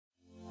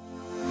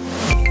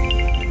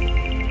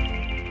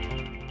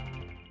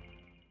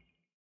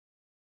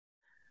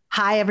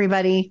Hi,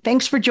 everybody.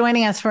 Thanks for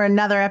joining us for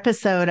another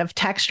episode of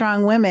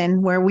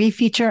Tech.Strong.Women, where we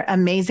feature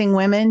amazing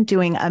women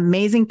doing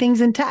amazing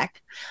things in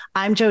tech.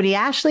 I'm Jodi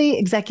Ashley,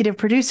 executive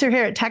producer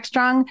here at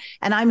Tech.Strong,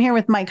 and I'm here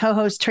with my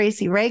co-host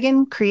Tracy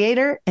Ragan,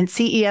 creator and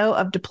CEO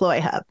of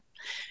Deploy Hub.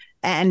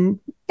 And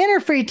in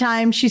her free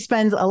time, she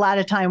spends a lot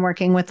of time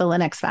working with the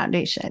Linux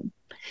Foundation.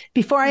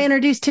 Before I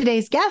introduce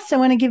today's guest, I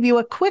want to give you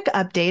a quick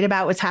update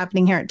about what's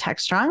happening here at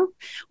Tech.Strong.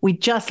 We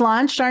just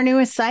launched our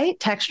newest site,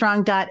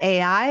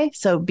 Tech.Strong.AI,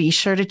 so be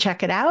sure to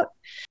check it out.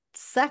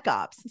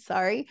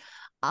 SecOps,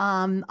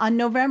 on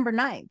November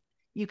 9th.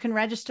 You can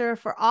register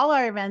for all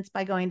our events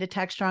by going to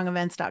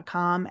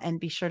techstrongevents.com and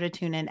be sure to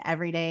tune in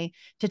every day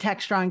to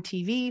Tech.Strong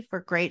TV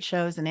for great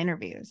shows and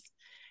interviews.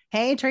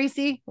 Hey,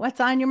 Tracy, what's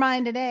on your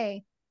mind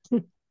today?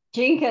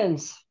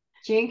 Jenkins.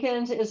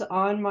 Jenkins is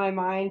on my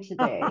mind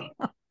today.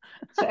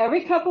 So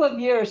every couple of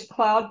years,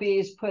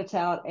 CloudBees puts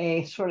out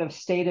a sort of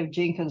state of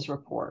Jenkins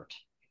report.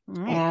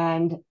 Right.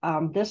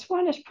 And this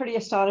one is pretty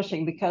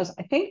astonishing because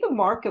I think the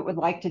market would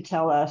like to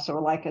tell us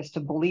or like us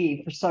to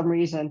believe for some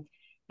reason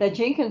that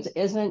Jenkins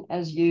isn't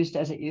as used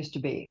as it used to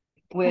be,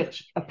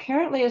 which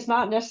apparently is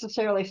not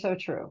necessarily so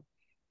true.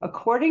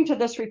 According to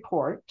this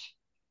report,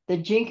 the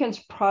Jenkins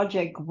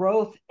project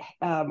growth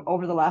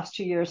over the last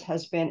 2 years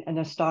has been an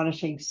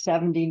astonishing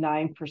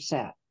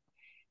 79%.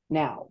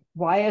 Now,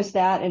 why is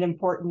that an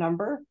important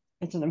number?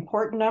 It's an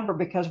important number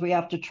because we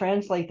have to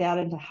translate that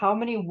into how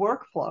many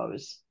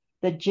workflows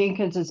that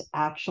Jenkins is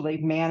actually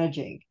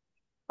managing.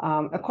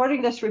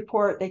 According to this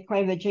report, they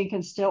claim that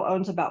Jenkins still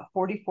owns about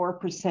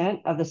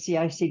 44% of the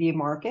CI/CD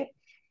market.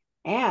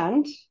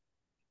 And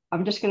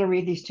I'm just going to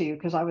read these to you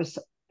because I was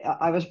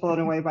blown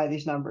away by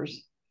these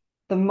numbers.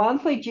 The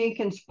monthly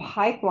Jenkins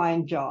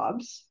pipeline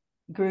jobs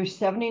grew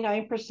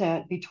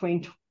 79%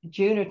 between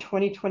June of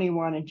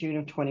 2021 and June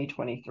of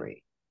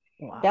 2023.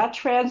 Wow. That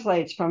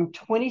translates from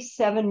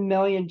 27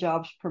 million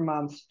jobs per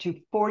month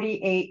to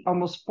 48,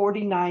 almost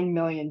 49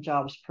 million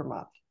jobs per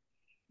month.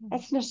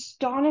 That's an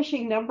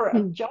astonishing number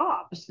of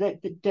jobs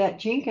that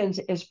Jenkins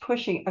is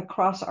pushing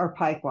across our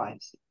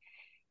pipelines.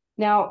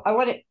 Now, I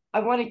want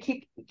to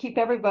keep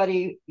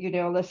everybody,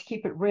 let's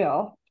keep it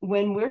real.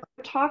 When we're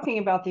talking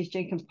about these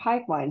Jenkins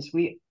pipelines,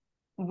 we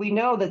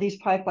know that these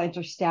pipelines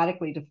are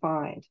statically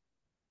defined.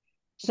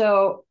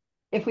 So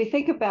if we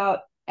think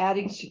about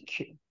adding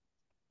security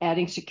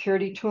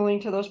tooling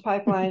to those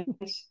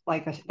pipelines,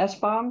 like a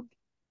SBOM,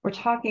 we're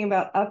talking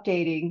about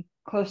updating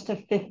close to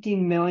 50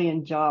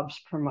 million jobs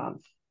per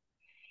month.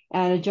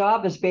 And a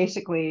job is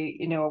basically,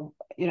 I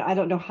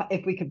don't know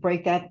if we could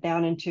break that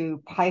down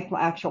into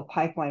actual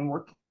pipeline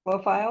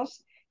workflow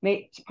files.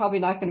 It's probably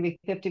not going to be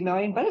 50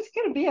 million, but it's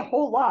going to be a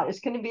whole lot. It's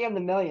going to be in the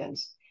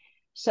millions.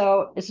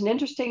 So it's an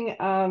interesting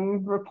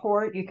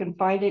report. You can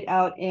find it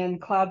out in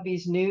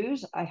CloudBees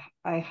News. I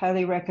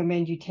highly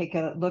recommend you take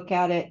a look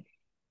at it.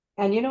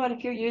 And you know what?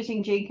 If you're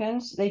using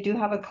Jenkins, they do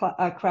have a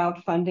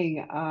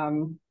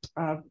crowdfunding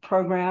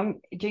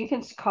program.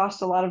 Jenkins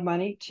costs a lot of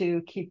money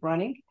to keep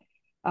running.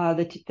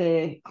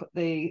 The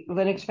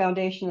Linux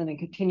Foundation and the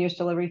Continuous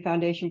Delivery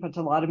Foundation puts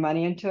a lot of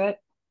money into it.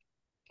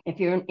 If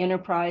you're an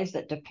enterprise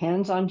that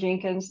depends on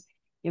Jenkins,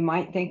 you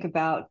might think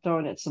about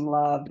throwing it some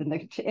love in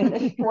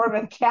the form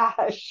of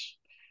cash.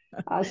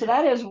 So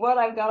that is what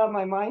I've got on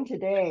my mind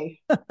today.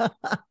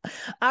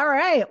 All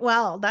right.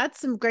 Well,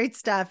 that's some great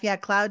stuff. Yeah,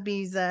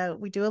 CloudBees,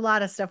 we do a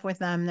lot of stuff with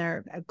them.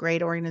 They're a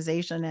great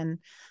organization, and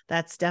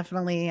that's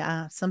definitely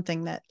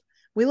something that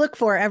we look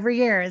for every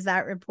year is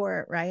that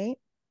report, right?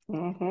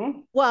 Mm-hmm.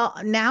 Well,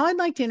 now I'd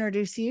like to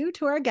introduce you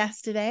to our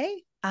guest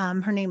today.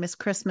 Her name is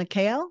Chris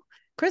McHale.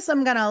 Chris,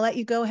 I'm going to let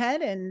you go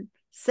ahead and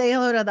say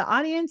hello to the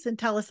audience and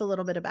tell us a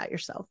little bit about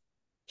yourself.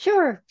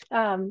 Sure.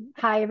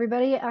 Hi,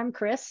 everybody. I'm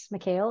Chris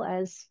McHale,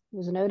 as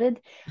was noted.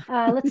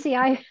 Let's see.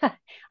 I'm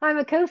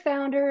a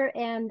co-founder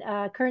and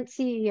current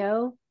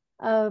CEO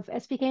of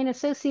SPK and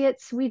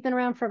Associates. We've been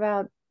around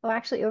for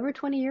actually over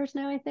 20 years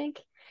now, I think.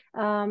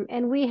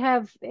 And we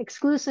have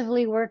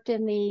exclusively worked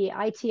in the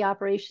IT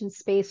operations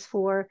space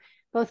for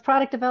both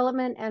product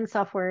development and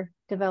software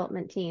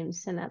development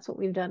teams. And that's what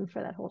we've done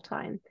for that whole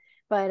time.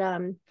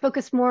 But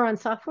focus more on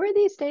software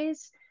these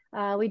days.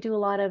 We do a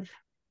lot of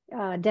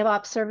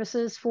DevOps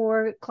services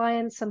for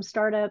clients, some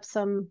startups,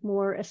 some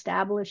more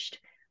established.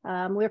 We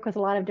work with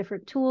a lot of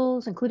different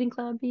tools, including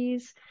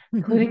CloudBees,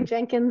 including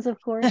Jenkins,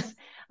 of course.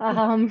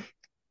 So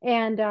I'm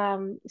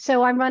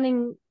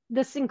running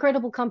this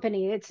incredible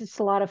company. It's just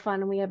a lot of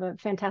fun, and we have a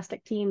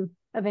fantastic team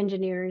of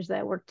engineers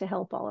that work to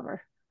help all of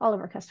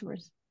our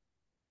customers.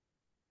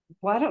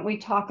 Why don't we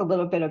talk a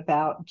little bit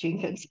about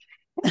Jenkins?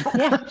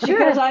 Yeah, sure.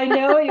 Because I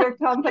know your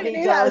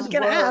company does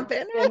work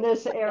happen in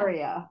this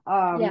area.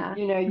 Yeah.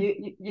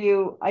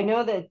 I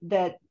know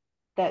that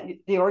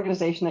the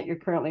organization that you're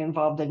currently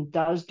involved in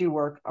does do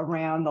work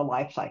around the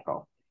life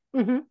cycle.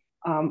 Mm-hmm.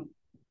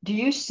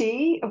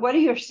 What are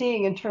you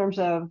seeing in terms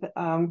of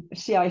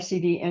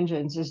CI/CD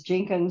engines? Is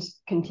Jenkins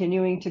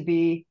continuing to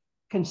be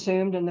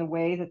consumed in the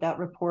way that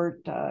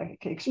report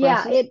expresses?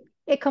 Yeah,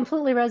 it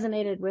completely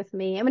resonated with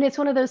me. I mean, it's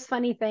one of those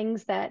funny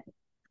things that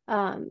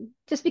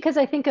just because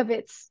I think of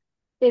its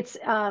its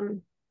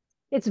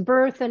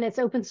birth and its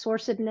open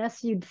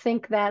sourcedness, you'd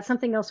think that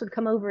something else would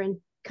come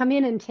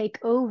in and take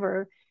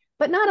over,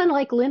 but not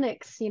unlike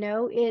Linux.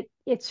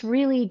 It's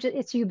really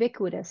it's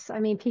ubiquitous. I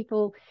mean,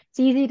 it's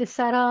easy to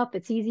set up,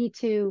 it's easy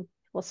to,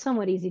 well,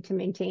 somewhat easy to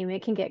maintain.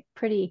 It can get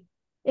pretty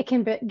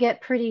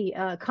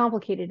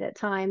complicated at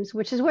times,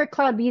 which is where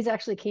Cloud Bees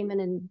actually came in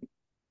and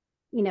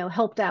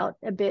helped out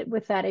a bit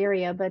with that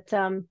area. But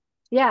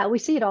yeah, we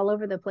see it all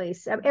over the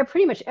place.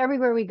 Pretty much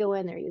everywhere we go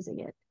in, they're using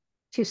it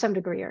to some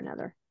degree or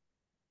another.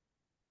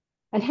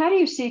 And how do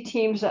you see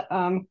teams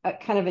kind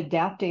of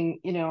adapting?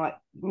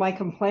 My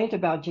complaint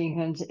about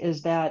Jenkins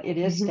is that it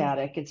is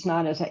static. It's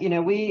not as,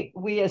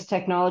 we as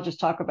technologists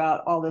talk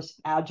about all this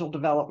agile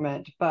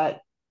development,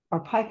 but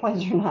our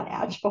pipelines are not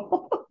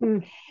agile.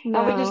 No.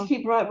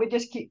 And we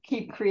just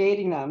keep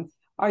creating them.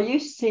 Are you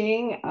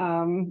seeing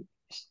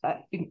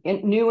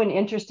new and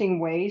interesting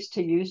ways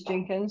to use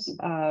Jenkins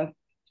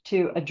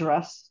to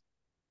address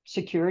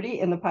security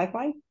in the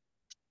pipeline?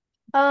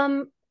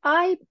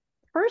 I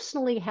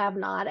personally have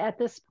not at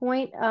this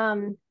point.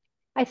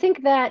 I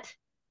think that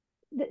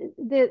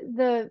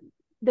the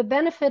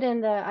benefit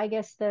and I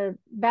guess the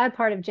bad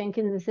part of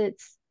Jenkins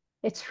is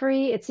it's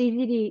free, it's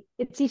easy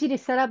to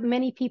set up.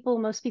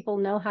 Most people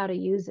know how to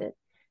use it.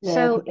 Yeah,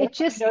 so it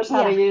just knows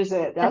how to use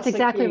it. That's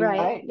exactly key,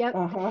 right. Yep.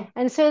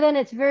 And so then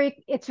it's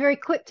very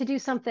quick to do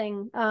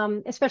something,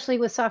 especially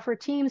with software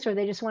teams where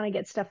they just want to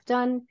get stuff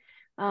done.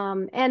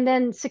 And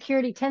then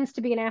security tends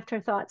to be an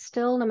afterthought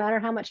still, no matter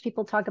how much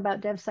people talk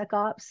about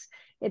DevSecOps.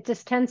 It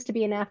just tends to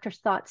be an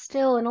afterthought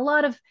still. And a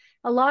lot of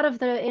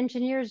the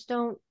engineers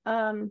don't.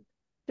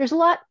 There's a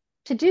lot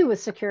to do with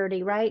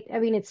security, right? I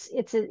mean,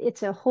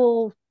 it's a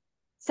whole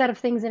set of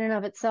things in and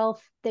of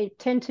itself. They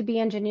tend to be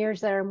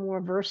engineers that are more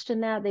versed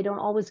in that. They don't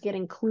always get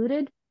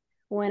included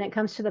when it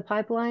comes to the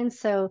pipelines.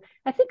 So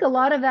I think a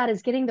lot of that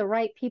is getting the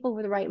right people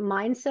with the right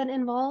mindset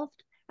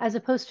involved, as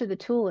opposed to the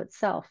tool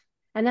itself.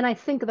 And then I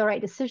think the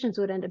right decisions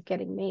would end up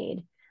getting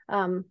made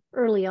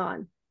early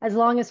on, as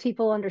long as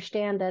people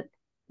understand that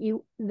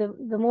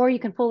the more you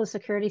can pull the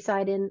security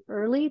side in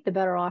early, the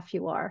better off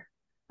you are.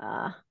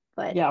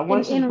 But yeah,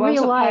 once a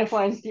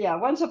pipeline's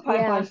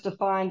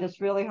defined,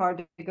 it's really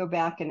hard to go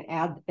back and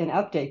add and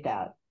update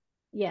that.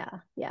 Yeah.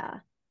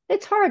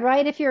 It's hard,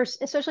 right?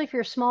 Especially if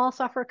you're a small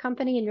software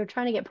company and you're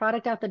trying to get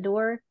product out the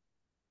door,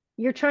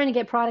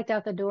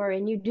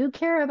 and you do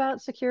care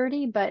about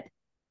security, but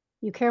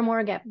you care more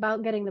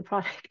about getting the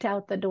product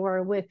out the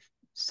door with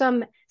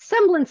some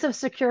semblance of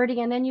security.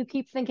 And then you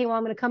keep thinking, well,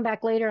 I'm going to come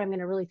back later, I'm going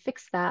to really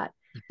fix that.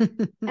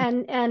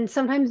 and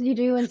sometimes you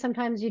do and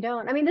sometimes you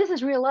don't. I mean, this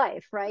is real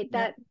life, right?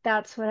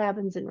 That's what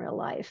happens in real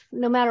life,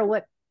 no matter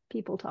what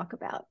people talk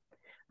about.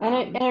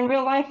 And in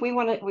real life, we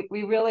want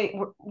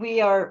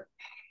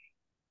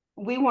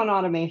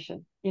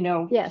automation.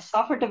 Yes.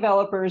 Software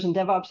developers and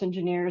DevOps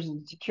engineers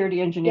and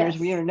security engineers,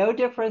 yes. We are no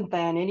different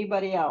than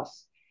anybody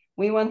else.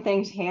 We want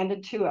things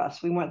handed to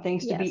us. We want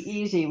things to be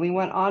easy. We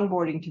want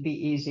onboarding to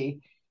be easy.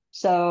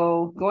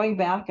 So going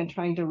back and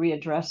trying to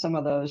readdress some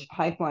of those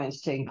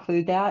pipelines to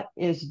include that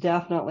is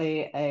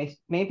definitely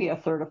maybe a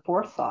third or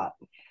fourth thought,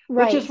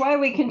 which is why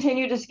we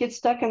continue to get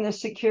stuck in the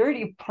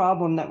security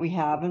problem that we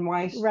have, and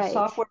why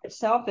software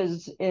itself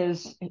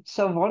is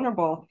so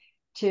vulnerable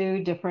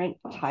to different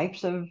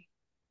types of.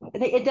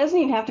 It doesn't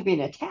even have to be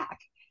an attack.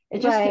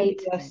 It just can be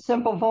a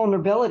simple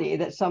vulnerability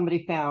that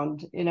somebody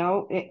found,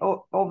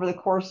 over the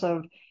course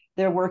of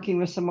their working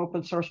with some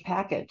open source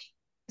package.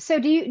 So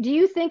do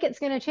you think it's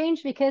going to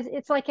change? Because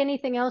it's like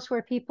anything else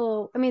where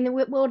people, I mean,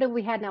 what have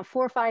we had now,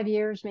 4 or 5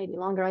 years, maybe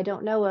longer, I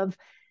don't know, of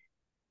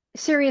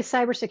serious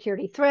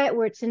cybersecurity threat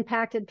where it's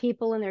impacted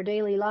people in their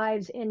daily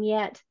lives. And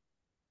yet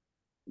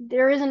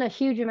there isn't a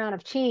huge amount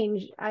of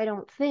change, I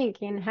don't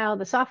think, in how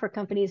the software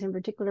companies in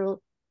particular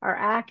are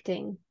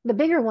acting. The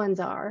bigger ones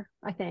are,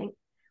 I think,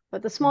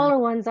 but the smaller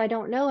ones, I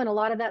don't know. And a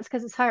lot of that's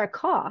because it's higher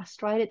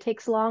cost, right? It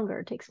takes longer,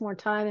 it takes more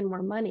time and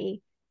more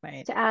money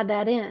to add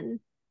that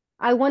in.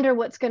 I wonder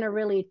what's going to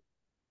really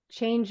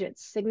change it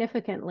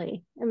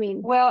significantly. I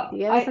mean, do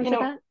you have a sense of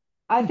that?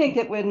 I think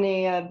that when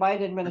the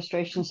Biden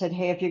administration said,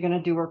 hey, if you're going to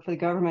do work for the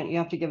government, you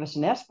have to give us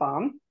an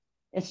SBOM,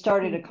 it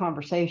started a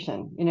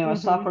conversation. A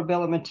software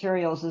bill of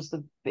materials is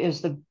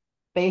the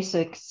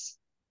basics.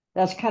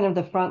 That's kind of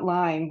the front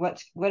line.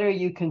 What are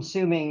you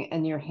consuming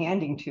and you're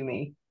handing to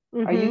me?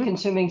 Are you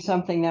consuming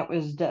something that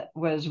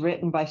was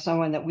written by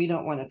someone that we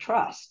don't want to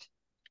trust?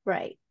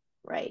 Right.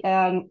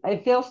 And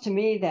it feels to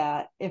me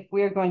that if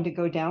we're going to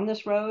go down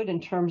this road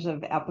in terms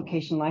of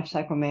application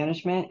lifecycle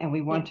management and we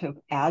want to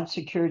add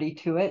security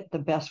to it, the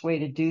best way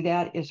to do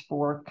that is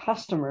for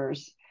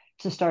customers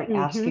to start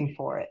asking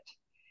for it.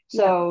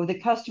 So the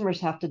customers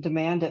have to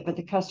demand it, but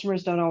the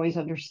customers don't always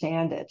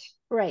understand it.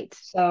 Right.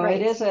 So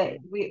it is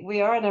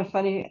we are in a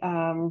funny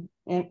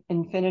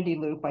infinity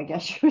loop, I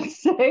guess you would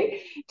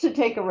say, to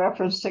take a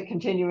reference to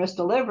continuous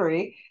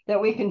delivery,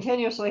 that we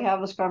continuously have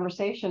this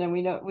conversation and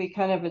we know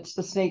it's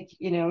the snake,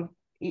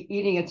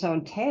 eating its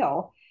own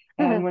tail,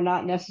 and we're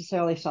not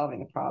necessarily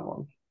solving the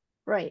problem.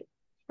 Right.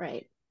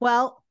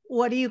 Well,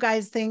 what do you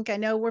guys think? I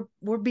know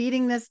we're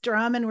beating this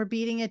drum and we're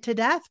beating it to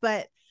death,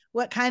 but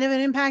what kind of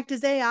an impact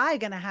is AI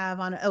going to have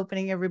on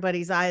opening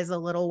everybody's eyes a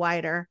little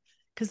wider?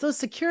 Because those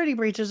security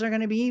breaches are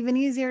going to be even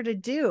easier to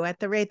do at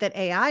the rate that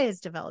AI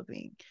is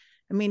developing.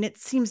 I mean, it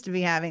seems to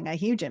be having a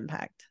huge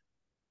impact.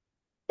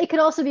 It could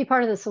also be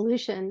part of the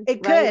solution.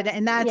 It right? could,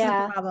 and that's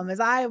the problem. Is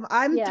I'm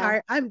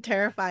Yeah. I'm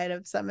terrified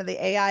of some of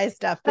the AI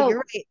stuff. But Oh, you're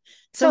right.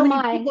 So so many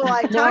am I. people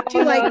I No, talk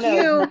to, like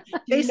you,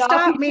 they Do not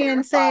stop be me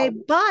and say,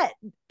 terrified. "But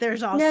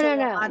there's also a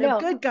lot of No.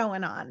 good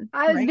going on."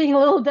 I was Right? being a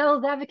little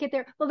devil's advocate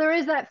there. Well, there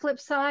is that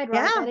flip side,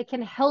 right? Yeah, That it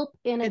can help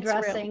in it's real.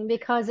 addressing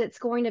because it's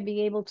going to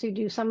be able to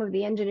do some of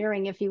the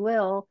engineering, if you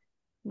will.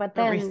 But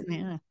The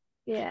then,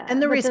 yeah.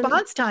 And the But then,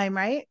 response time,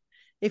 right?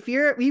 If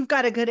you've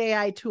got a good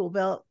AI tool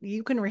built,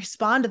 you can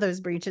respond to those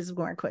breaches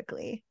more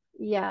quickly,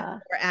 yeah.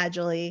 more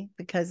agilely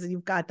because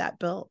you've got that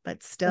built.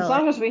 But As still,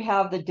 long as we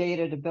have the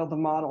data to build the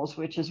models,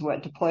 which is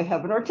what Deploy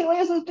Hub and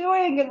Ortelius is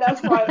doing. And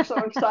that's why I'm so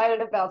excited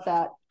about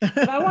that.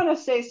 But I want to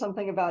say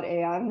something about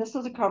AI. And this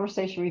is a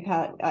conversation we've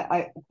had.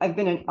 I've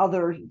been in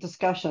other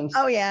discussions.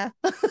 oh yeah,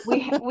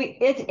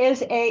 it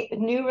is a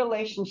new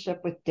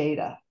relationship with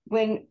data.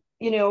 When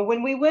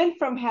we went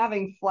from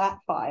having flat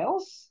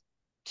files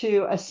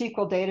to a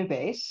SQL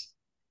database,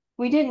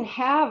 we didn't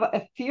have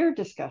a fear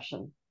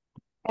discussion.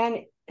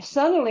 And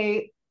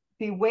suddenly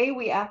the way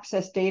we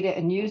access data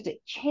and used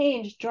it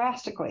changed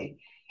drastically.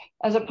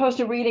 As opposed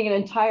to reading an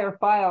entire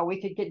file,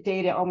 we could get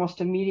data almost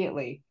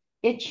immediately.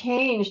 It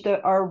changed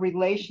our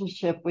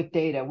relationship with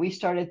data. We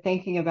started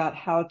thinking about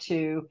how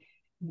to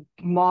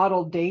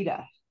model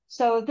data.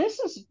 So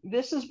this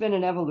has been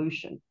an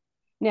evolution.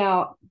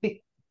 Now,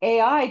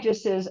 AI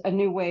just is a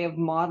new way of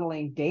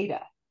modeling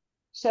data.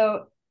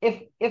 So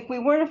if we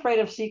weren't afraid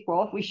of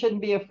SQL, we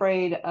shouldn't be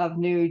afraid of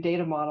new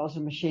data models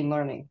and machine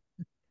learning.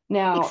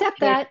 Now, Except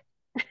that.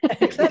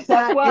 except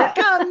that what? here it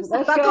comes.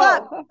 Let's Buckle go.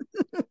 up.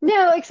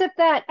 No, except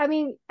that. I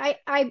mean,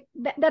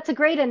 that's a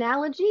great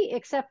analogy,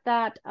 except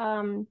that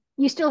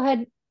you still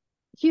had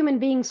human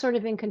beings sort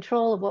of in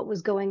control of what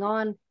was going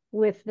on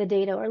with the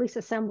data, or at least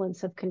a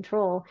semblance of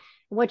control.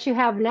 What you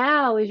have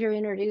now is you're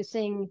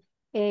introducing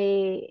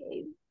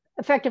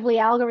effectively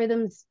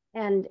algorithms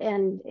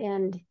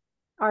and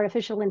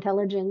artificial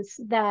intelligence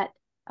that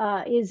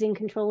is in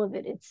control of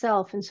it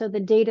itself. And so the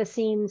data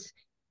seems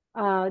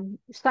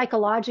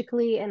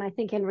psychologically, and I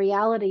think in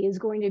reality, is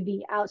going to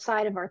be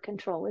outside of our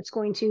control. It's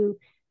going to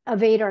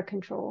evade our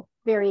control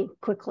very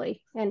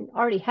quickly, and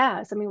already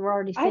has. I mean, we're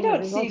already seeing the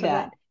results of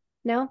that.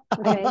 No?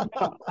 Okay.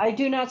 No, I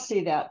do not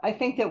see that. I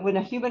think that when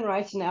a human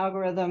writes an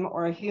algorithm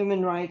or a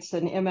human writes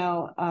an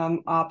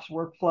ML ops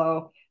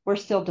workflow, we're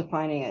still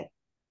defining it.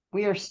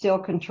 We are still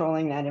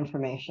controlling that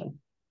information.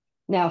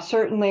 Now,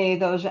 certainly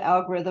those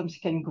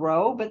algorithms can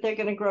grow, but they're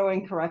going to grow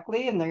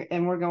incorrectly,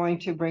 and we're going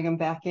to bring them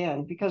back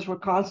in because we're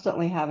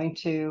constantly having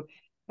to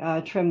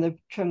trim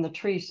the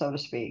tree, so to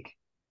speak.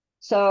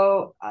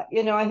 So,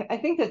 I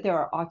think that there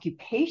are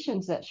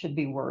occupations that should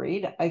be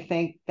worried. I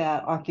think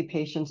that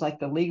occupations like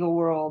the legal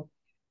world,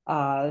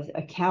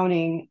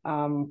 accounting,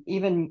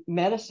 even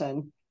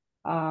medicine,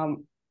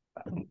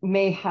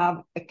 may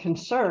have a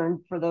concern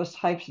for those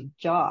types of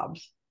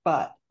jobs.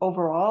 But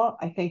overall,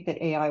 I think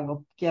that AI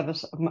will give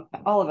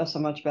all of us a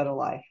much better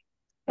life.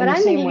 But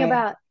I'm thinking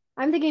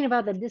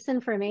about the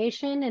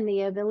disinformation and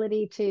the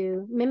ability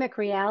to mimic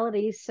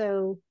reality.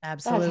 So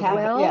Absolutely.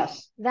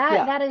 Yes.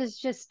 That is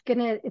just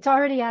it's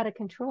already out of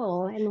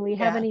control, and we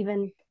haven't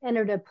even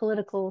entered a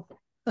political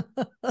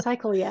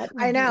cycle yet.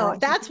 I know.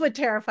 That's what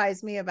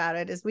terrifies me about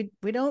it is we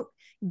don't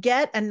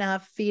get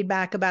enough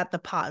feedback about the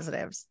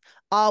positives.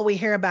 All we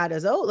hear about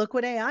is, oh, look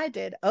what AI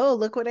did. Oh,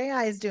 look what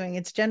AI is doing.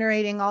 It's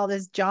generating all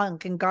this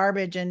junk and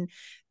garbage and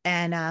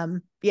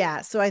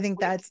so I think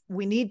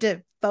we need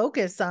to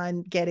focus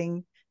on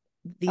getting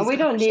these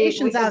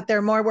conversations out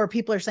there more where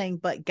people are saying,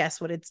 but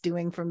guess what it's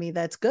doing for me?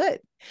 That's good.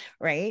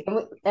 Right.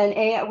 And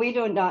AI, we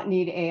do not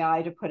need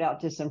AI to put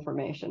out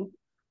disinformation.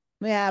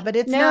 Yeah, but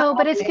it's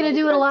but it's going to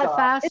do it a lot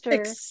faster.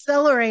 It's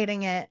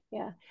accelerating it.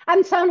 Yeah.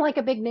 I'm sounding like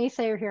a big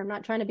naysayer here. I'm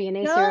not trying to be a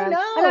naysayer. No.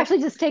 I'm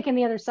actually just taking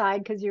the other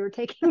side because you were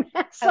taking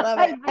that side. I love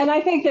it. And I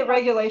think that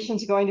regulation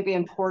is going to be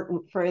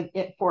important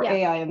for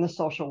AI in the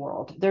social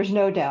world. There's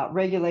no doubt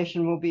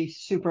regulation will be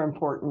super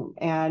important,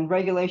 and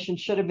regulation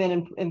should have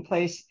been in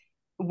place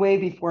way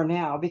before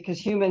now, because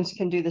humans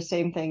can do the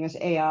same thing as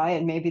AI,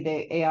 and maybe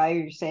the AI,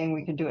 you're saying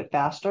we can do it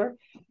faster.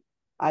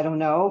 I don't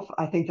know.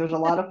 I think there's a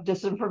lot of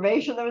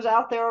disinformation that was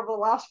out there over the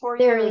last 4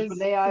 years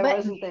when AI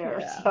wasn't there.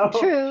 Yeah.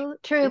 So.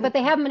 True, but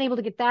they haven't been able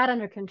to get that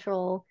under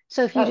control.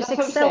 So if you just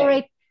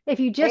accelerate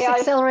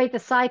the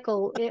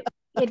cycle,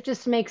 it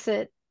just makes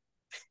it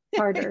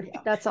harder.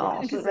 That's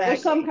all. Yeah, so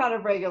there's some kind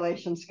of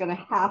regulation that's going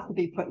to have to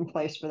be put in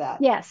place for that.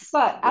 Yes.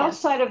 But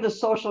outside of the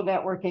social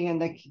networking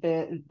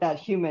and that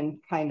human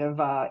kind of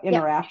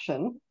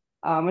interaction,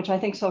 which I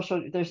think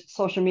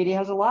social media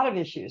has a lot of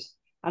issues.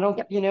 I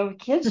don't,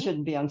 kids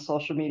shouldn't be on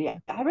social media.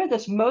 I read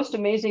this most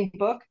amazing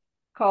book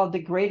called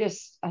The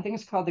Greatest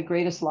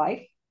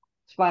Life.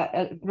 It's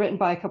written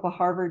by a couple of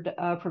Harvard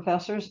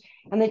professors,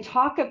 and they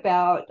talk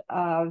about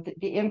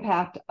the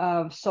impact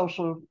of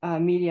social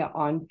media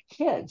on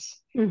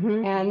kids.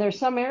 Mm-hmm. And there's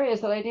some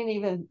areas that I didn't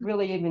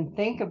even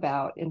think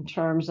about in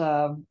terms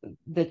of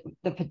the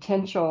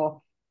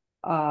potential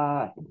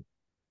damage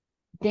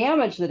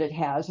that it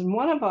has. And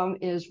one of them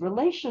is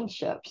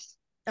relationships.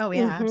 Oh,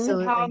 yeah, Mm-hmm.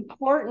 absolutely. How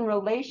important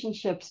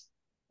relationships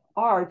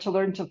are to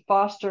learn to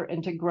foster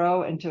and to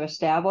grow and to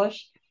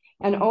establish.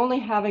 And only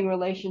having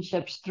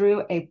relationships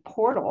through a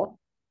portal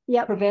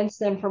prevents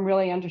them from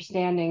really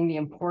understanding the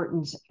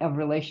importance of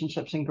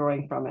relationships and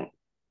growing from it.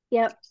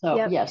 So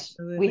yes,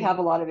 Absolutely. we have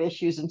a lot of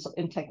issues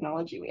in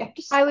technology. We have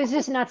to I was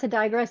just, not to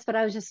digress, but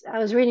I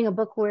was reading a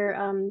book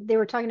where they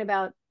were talking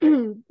about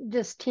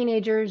just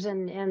teenagers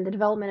and the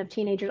development of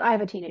teenagers. I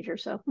have a teenager,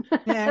 so there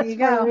you that's part of the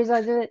go. reason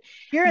I do it.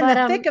 You're in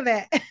the thick of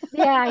it.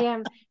 Yeah, I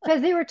am,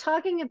 because they were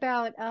talking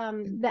about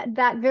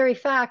that very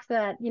fact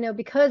that,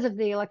 because of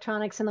the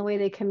electronics and the way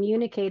they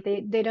communicate,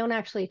 they don't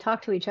actually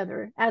talk to each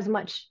other as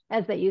much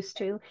as they used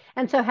to,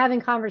 and so having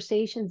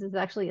conversations is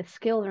actually a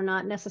skill they're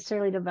not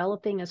necessarily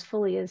developing as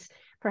fully as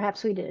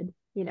perhaps we did,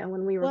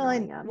 when we were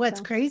growing up.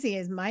 What's crazy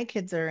is my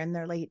kids are in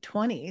their late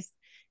 20s,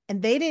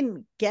 and they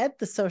didn't get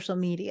the social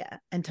media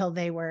until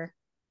they were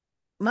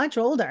much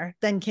older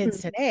than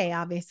kids today,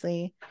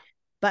 obviously.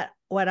 But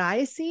what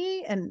I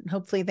see, and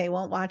hopefully they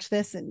won't watch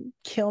this and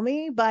kill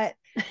me, but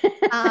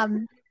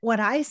what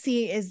I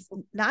see is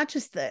not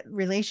just the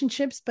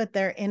relationships, but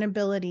their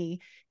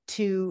inability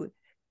to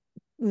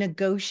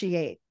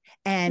negotiate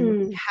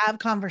and have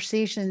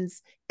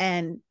conversations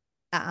and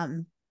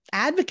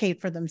advocate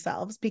for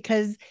themselves.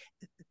 Because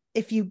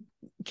if you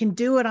can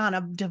do it on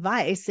a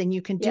device and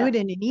you can do it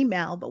in an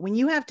email, but when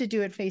you have to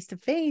do it face to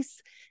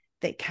face,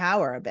 they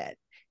cower a bit.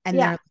 And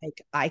they're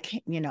like, I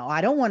can't, I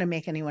don't want to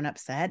make anyone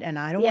upset, and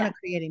I don't want to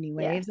create any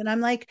waves. And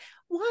I'm like,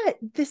 what?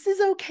 This is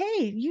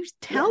okay. You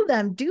tell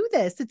them, do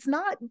this. It's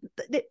not,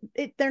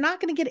 they're not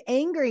going to get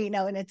angry,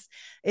 and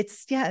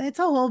it's a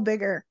whole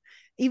bigger,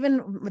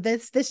 even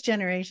this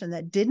generation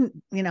that didn't,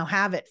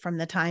 have it from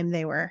the time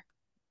they were,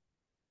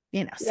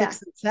 6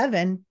 and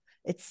 7.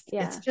 It's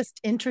just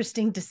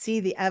interesting to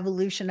see the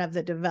evolution of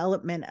the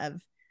development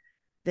of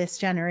this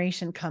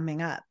generation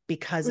coming up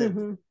because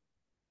of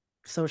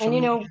social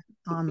media,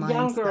 online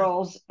young stuff.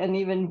 girls and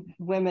even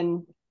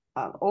women,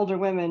 older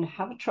women,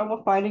 have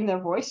trouble finding their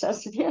voice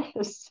as it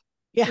is.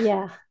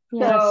 That's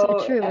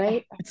so true,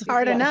 right? It's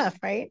hard enough,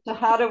 right? So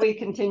how do we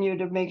continue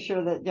to make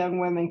sure that young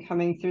women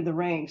coming through the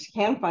ranks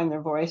can find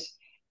their voice?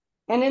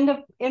 And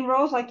in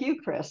roles like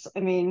you, Chris, I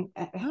mean,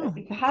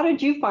 how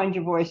did you find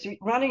your voice?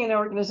 Running an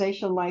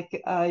organization like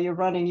you're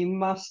running, you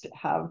must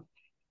have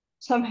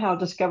somehow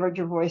discovered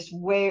your voice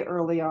way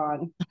early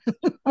on.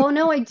 Oh,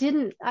 no, I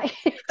didn't.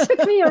 It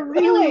took me a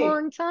really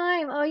long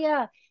time. Oh,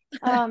 yeah.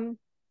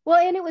 Well,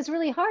 and it was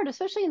really hard,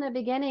 especially in the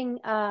beginning.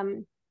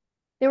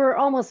 There were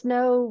almost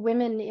no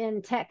women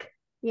in tech,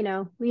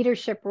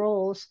 leadership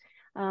roles.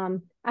 I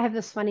have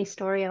this funny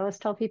story. I always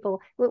tell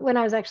people when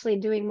I was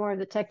actually doing more of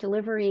the tech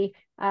delivery,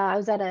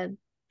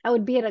 I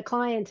would be at a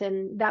client,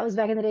 and that was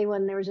back in the day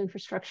when there was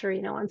infrastructure,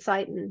 on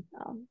site, and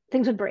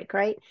things would break,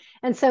 right?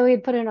 And so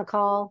we'd put in a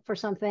call for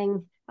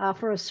something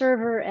for a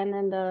server, and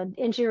then the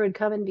engineer would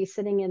come and be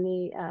sitting in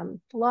the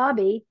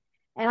lobby.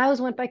 And I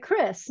always went by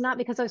Chris, not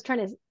because I was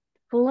trying to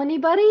fool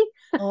anybody.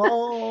 But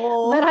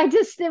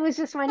it was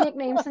just my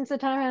nickname since the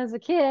time I was a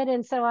kid.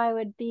 And so I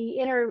would be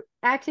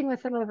interacting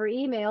with them over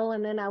email,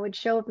 and then I would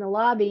show up in the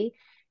lobby,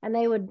 and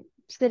they would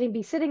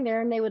be sitting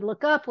there, and they would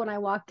look up when I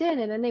walked in,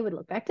 and then they would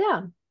look back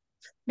down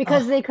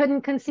because they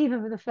couldn't conceive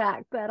of the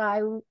fact that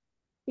I, was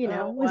going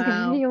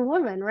to be a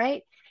woman,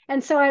 right?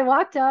 And so I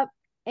walked up,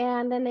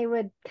 and then they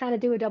would kind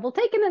of do a double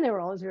take, and then they were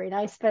always very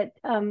nice. But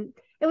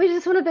it was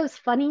just one of those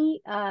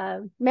funny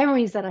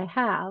memories that I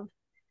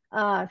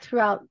have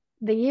throughout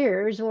the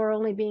years, or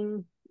only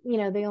being,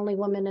 the only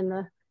woman in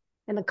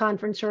the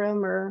conference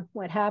room or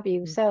what have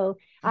you. So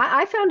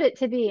I found it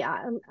to be,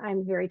 I'm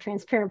a very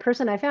transparent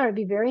person. I found it to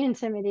be very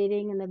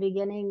intimidating in the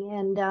beginning.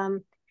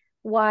 And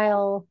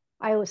while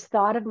I always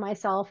thought of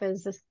myself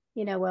as this,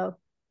 a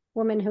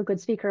woman who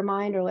could speak her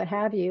mind or what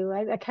have you,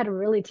 I kind of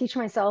really teach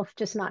myself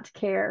just not to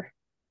care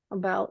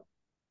about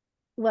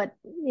what,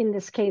 in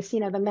this case, the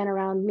men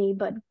around me,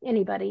 but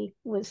anybody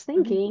was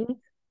thinking.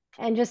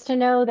 And just to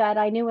know that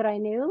I knew what I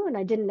knew, and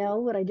I didn't know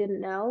what I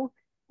didn't know,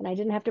 and I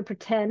didn't have to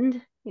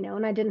pretend,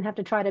 and I didn't have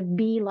to try to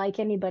be like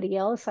anybody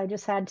else. I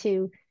just had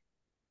to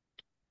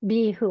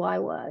be who I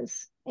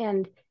was.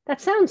 And that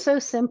sounds so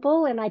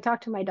simple. And I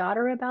talked to my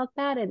daughter about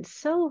that. And it's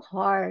so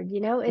hard,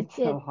 it's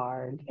so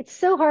hard. It's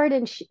so hard.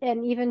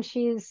 And even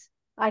she's,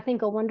 I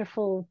think, a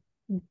wonderful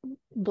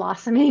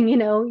blossoming,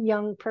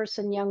 young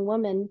person, young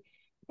woman.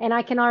 And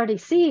I can already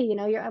see,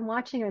 I'm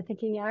watching her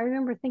thinking, I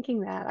remember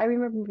thinking that. I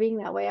remember being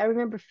that way. I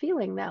remember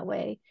feeling that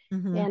way.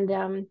 And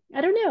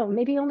I don't know,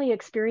 maybe only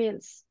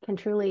experience can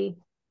truly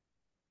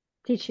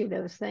teach you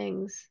those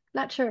things.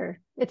 Not sure.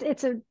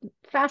 It's a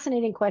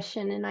fascinating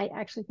question, and I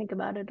actually think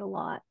about it a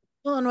lot.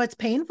 Well, and what's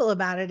painful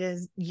about it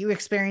is you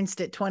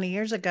experienced it 20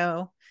 years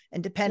ago,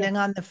 and depending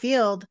on the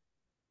field,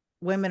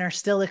 women are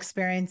still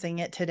experiencing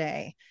it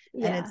today.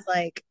 And Yeah. it's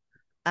like,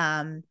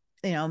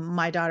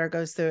 my daughter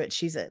goes through it.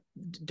 She's a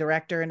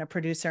director and a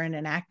producer and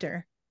an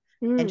actor.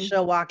 And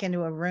she'll walk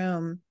into a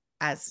room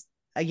as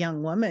a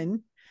young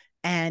woman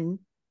and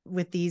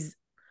with these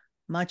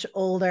much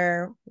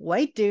older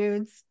white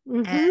dudes,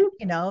 and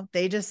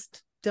they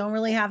just don't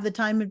really have the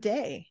time of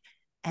day.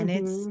 And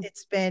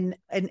it's been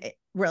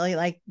really,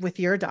 like with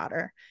your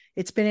daughter,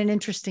 it's been an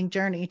interesting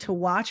journey to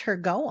watch her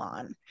go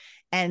on.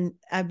 And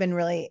I've been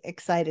really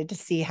excited to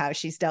see how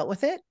she's dealt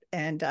with it.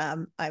 And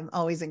I'm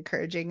always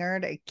encouraging her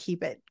to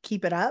keep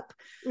it up.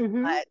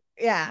 But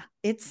yeah,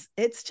 it's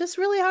just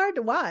really hard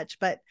to watch.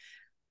 But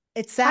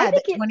it's sad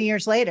that 20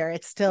 years later,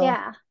 it's still.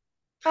 Yeah,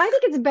 I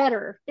think it's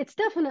better. It's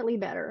definitely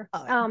better.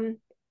 Oh, yeah.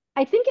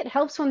 I think it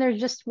helps when there's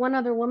just one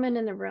other woman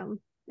in the room.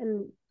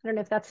 And I don't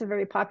know if that's a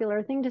very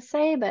popular thing to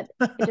say, but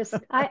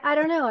I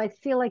don't know. I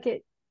feel like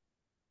if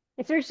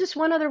there's just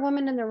one other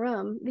woman in the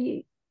room,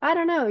 I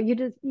don't know,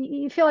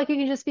 you feel like you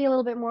can just be a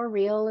little bit more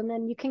real, and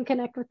then you can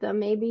connect with them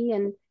maybe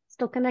and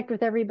still connect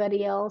with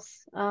everybody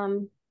else.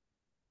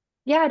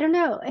 Yeah, I don't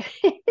know.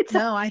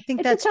 I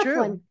think that's true.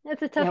 One.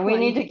 It's a tough one. We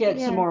need to get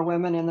some more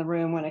women in the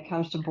room when it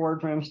comes to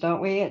boardrooms,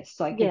 don't we? It's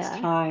like it's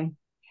time.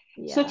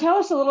 Yeah. So tell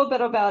us a little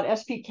bit about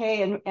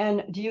SPK,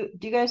 and do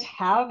you guys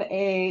have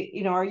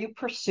are you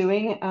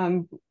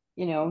pursuing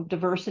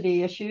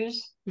diversity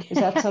issues? Is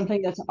that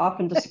something that's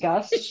often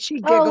discussed? She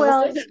giggles. Oh,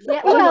 well,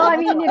 yeah. Well, I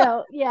mean,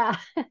 yeah.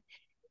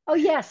 Oh,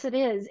 yes, it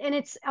is. And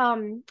it's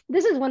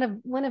this is one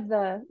of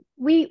the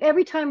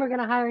every time we're going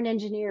to hire an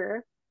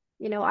engineer,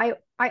 I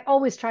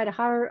always try to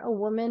hire a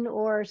woman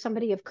or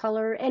somebody of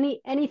color,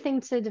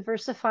 anything to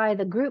diversify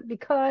the group,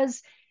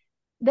 because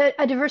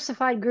a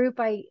diversified group,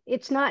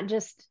 it's not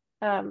just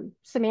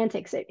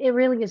semantics. It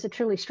really is a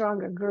truly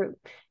stronger group,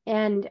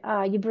 and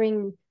you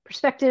bring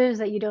perspectives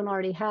that you don't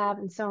already have,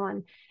 and so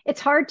on.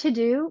 It's hard to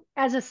do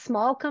as a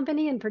small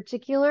company in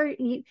particular.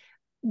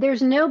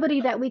 There's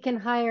nobody that we can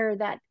hire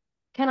that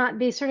cannot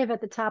be sort of at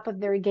the top of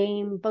their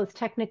game, both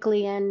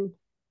technically and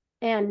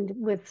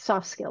with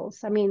soft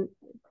skills. I mean,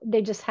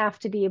 they just have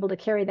to be able to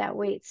carry that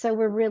weight. So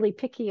we're really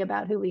picky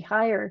about who we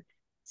hire.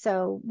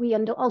 So we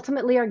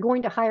ultimately are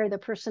going to hire the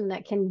person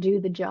that can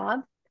do the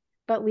job,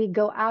 but we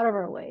go out of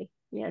our way,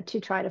 to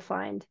try to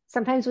find.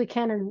 Sometimes we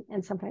can,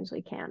 and sometimes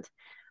we can't.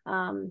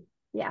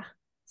 Yeah.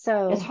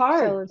 So it's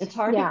hard. It's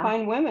hard to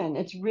find women.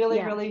 It's really,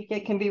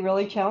 it can be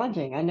really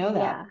challenging. I know that.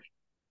 Yeah.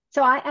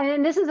 So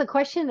and this is a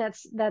question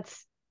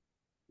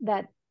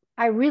that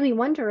I really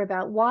wonder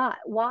about.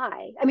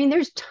 Why? I mean,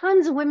 there's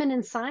tons of women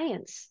in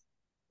science.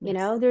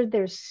 Yes.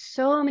 There's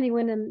so many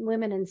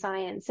women in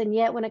science, and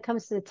yet when it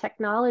comes to the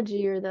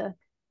technology or the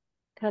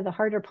kind of the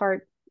harder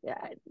part,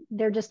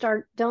 there just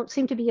don't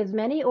seem to be as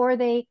many. Or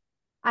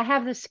I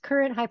have this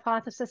current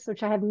hypothesis,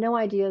 which I have no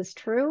idea is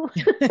true,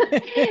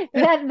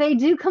 that they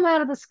do come out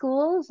of the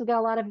schools. We've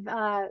got a lot of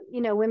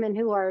women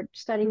who are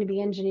studying to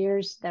be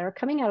engineers that are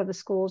coming out of the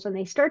schools, and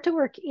they start to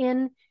work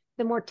in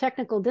the more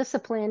technical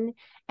discipline,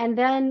 and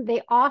then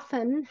they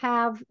often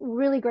have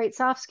really great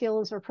soft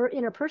skills or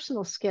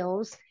interpersonal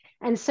skills,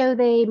 and so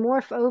they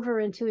morph over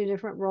into a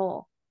different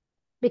role,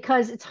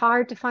 because it's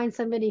hard to find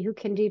somebody who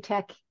can do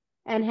tech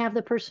and have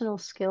the personal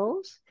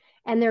skills,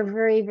 and they're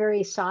very,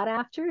 very sought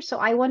after. So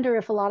I wonder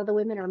if a lot of the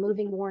women are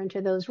moving more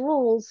into those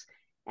roles,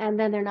 and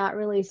then they're not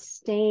really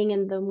staying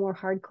in the more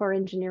hardcore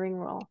engineering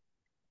role.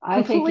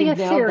 I think you've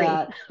nailed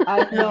that.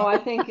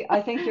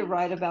 I think you're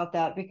right about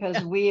that, because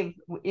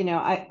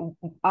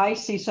I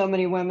see so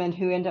many women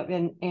who end up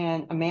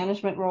in a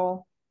management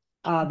role.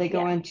 They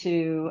go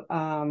into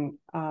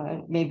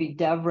maybe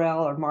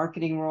DevRel or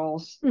marketing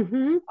roles,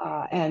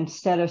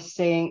 instead of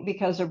staying,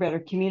 because they're better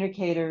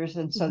communicators,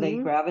 and so they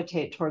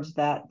gravitate towards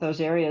those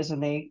areas,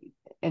 and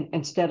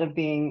instead of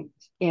being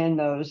in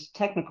those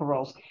technical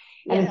roles.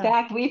 And in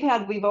fact,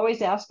 we've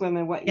always asked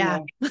women, what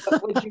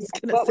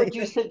would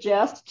you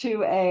suggest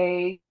to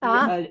a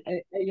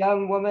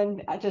young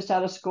woman just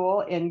out of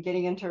school and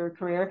getting into her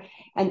career?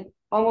 And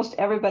almost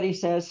everybody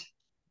says,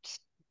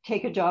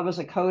 take a job as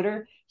a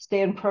coder, stay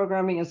in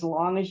programming as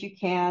long as you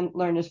can,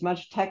 learn as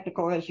much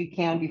technical as you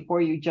can before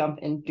you jump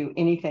and do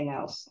anything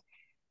else.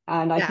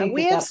 And I think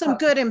we have some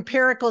good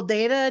empirical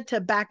data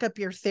to back up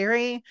your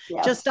theory,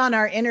 just on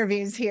our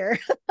interviews here.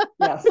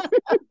 Yes,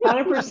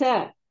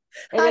 100%.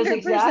 It 100%. Is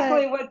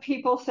exactly what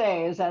people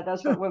say, is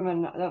that's what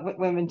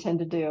women tend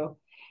to do.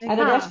 And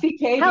at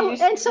SPK,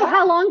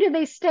 how long do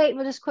they stay?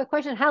 Well, just a quick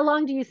question. How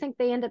long do you think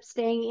they end up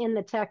staying in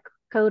the tech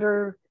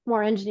coder,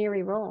 more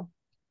engineering role?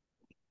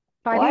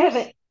 5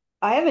 years?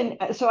 I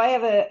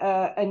have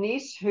a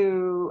niece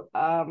who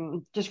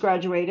just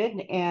graduated,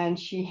 and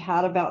she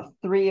had about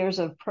 3 years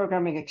of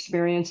programming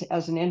experience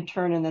as an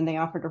intern, and then they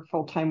offered her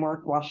full-time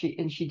work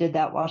she did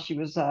that while she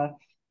was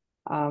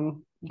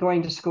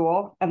going to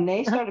school, and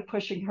they started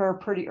pushing her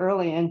pretty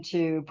early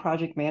into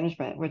project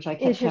management, which I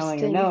kept telling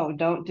her, no,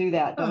 don't do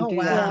that. Don't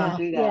do that.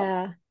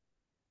 Yeah.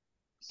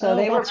 So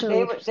That's really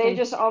they interesting.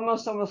 just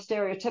almost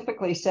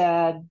stereotypically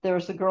said there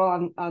was the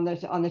girl on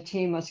the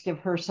team. Let's give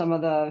her some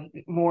of the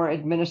more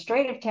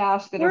administrative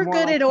tasks that are We're more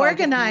good like at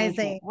project management.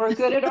 organizing. We're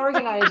good at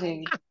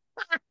organizing.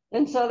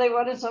 And so they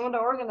wanted someone to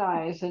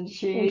organize, and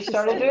she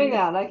started doing Interesting.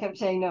 that. And I kept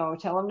saying, no,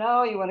 tell them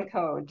no, you want to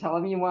code. Tell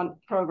them you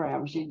want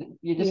programs. You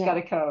just got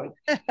Yeah, to code.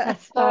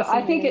 that's So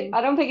fascinating.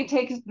 I don't think it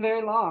takes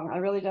very long. I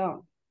really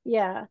don't.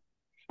 Yeah.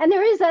 And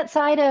there is that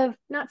side of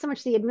not so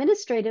much the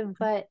administrative,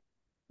 but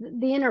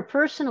the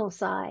interpersonal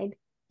side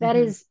that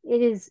Mhm. is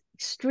it is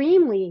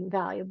extremely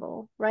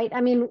valuable, right?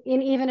 I mean,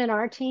 even in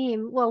our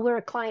team, well, we're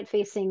a client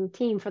facing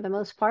team for the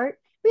most part.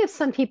 We have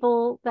some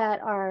people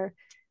that are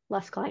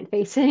less client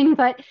facing,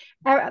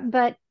 uh,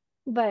 but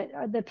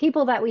the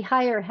people that we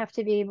hire have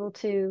to be able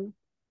to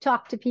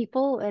talk to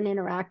people and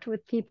interact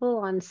with people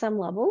on some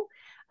level.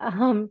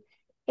 Um,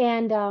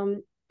 and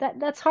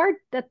that's hard.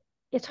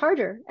 It's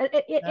harder.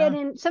 Yeah.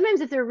 And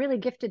sometimes if they're really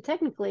gifted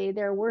technically,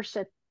 they're worse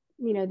at,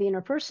 the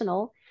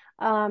interpersonal,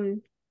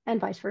 um, and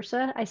vice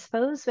versa, I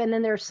suppose. And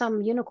then there's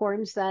some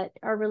unicorns that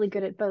are really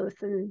good at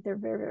both, and they're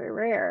very, very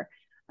rare.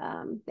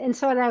 And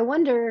so I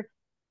wonder,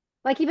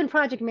 like even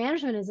project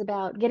management is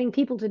about getting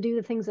people to do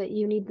the things that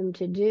you need them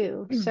to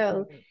do.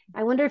 So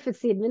I wonder if it's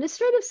the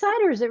administrative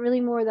side, or is it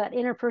really more that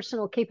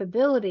interpersonal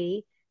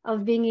capability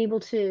of being able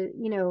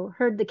to,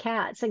 herd the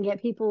cats and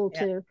get people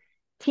Yeah. to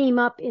team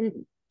up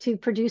into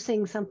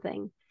producing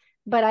something.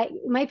 But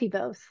it might be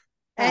both.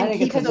 I And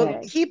think it's keep a Because the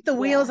mix. keep the yeah,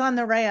 wheels on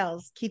the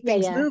rails, keep yeah,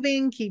 things yeah,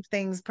 moving, keep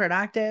things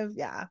productive.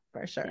 Yeah,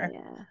 for yeah, sure.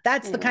 yeah.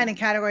 That's the Anyway, kind of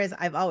categories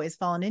I've always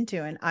fallen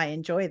into, and I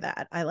enjoy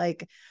that. I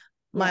like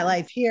my yeah,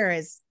 life here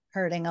is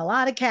herding a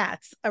lot of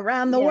cats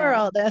around the yeah,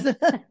 world.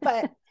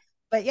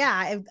 but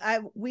yeah,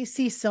 we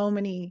see so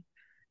many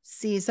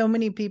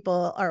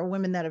people or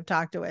women that have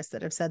talked to us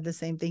that have said the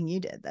same thing you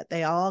did, that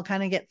they all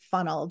kind of get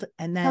funneled,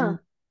 huh,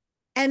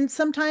 and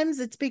sometimes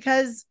it's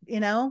because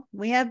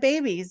we have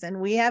babies and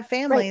we have right,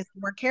 families,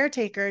 we're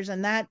caretakers,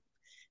 and that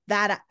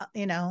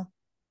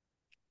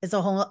is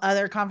a whole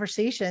other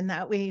conversation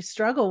that we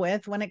struggle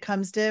with when it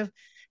comes to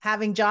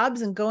having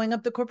jobs and going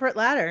up the corporate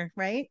ladder,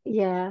 right?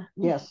 yeah.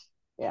 Yes.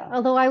 Yeah.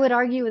 Although I would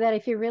argue that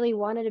if you really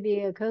wanted to be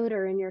a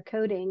coder and you're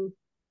coding,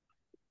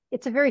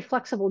 it's a very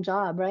flexible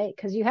job, right?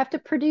 Because you have to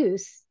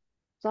produce.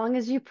 As long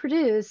as you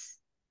produce,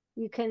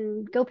 you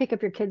can go pick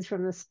up your kids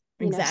from this,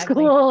 Exactly.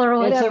 school or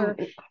It's a whatever.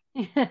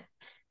 That's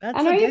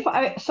And a are you, good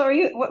thing. so are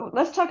you,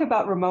 let's talk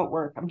about remote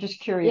work. I'm just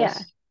Yeah.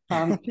 curious.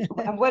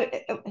 What,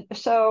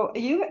 so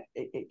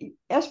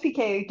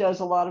SPK does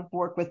a lot of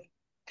work with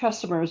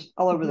customers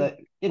all over Mhm. the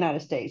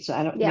United States,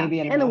 I don't, Yeah. maybe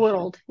And the international,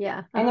 world.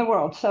 Yeah. and the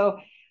world. So,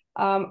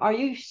 are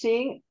you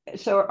seeing,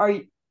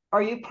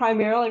 are you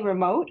primarily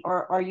remote,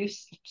 or are you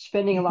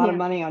spending a lot of Yeah.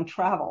 money on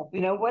travel?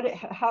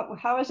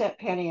 How is that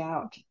panning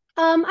out?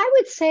 I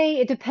would say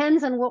it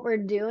depends on what we're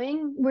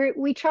doing.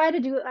 We try to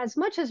do as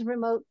much as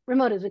remote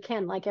as we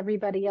can, like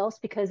everybody else,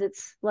 because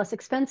it's less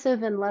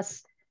expensive and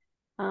less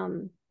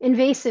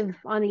invasive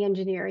on the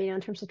engineer,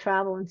 in terms of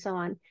travel and so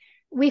on.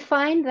 We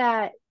find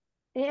that,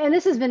 and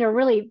this has been a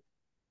really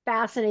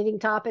fascinating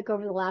topic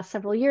over the last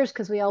several years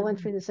because we all went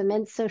through this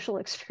immense social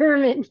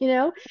experiment,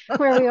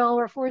 where we all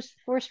were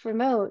forced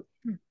remote,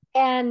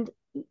 and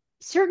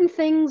certain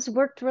things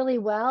worked really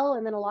well,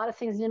 and then a lot of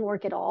things didn't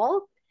work at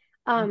all.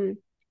 Um,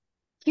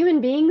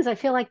 Human beings, I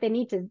feel like they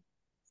need to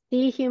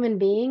see human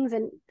beings,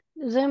 and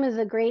Zoom is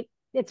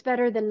it's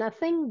better than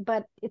nothing,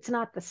 but it's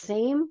not the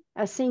same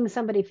as seeing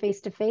somebody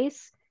face to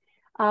face.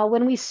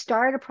 When we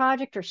start a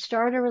project or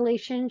start a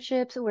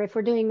relationship, or if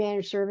we're doing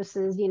managed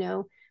services,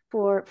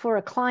 for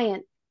a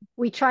client,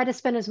 we try to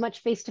spend as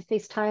much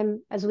face-to-face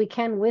time as we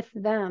can with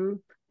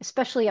them,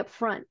 especially up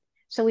front.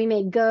 So we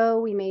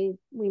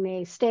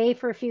may stay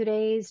for a few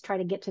days, try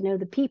to get to know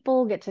the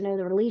people, get to know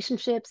the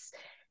relationships,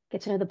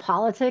 get to know the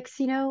politics,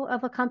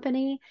 of a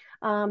company.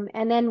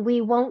 And then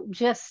we won't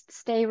just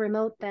stay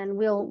remote. Then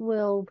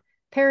we'll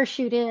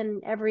parachute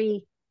in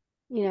every,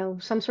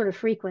 some sort of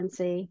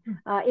frequency.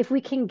 If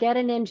we can get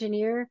an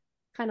engineer,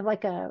 kind of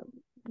like a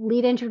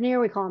lead engineer,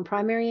 we call them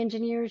primary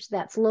engineers,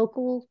 that's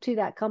local to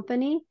that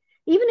company,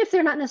 even if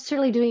they're not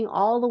necessarily doing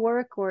all the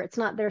work or it's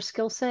not their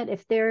skill set,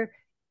 if they're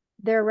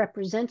their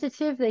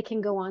representative, they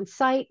can go on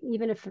site,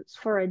 even if it's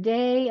for a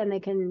day, and they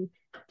can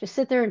just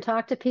sit there and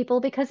talk to people,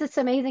 because it's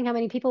amazing how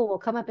many people will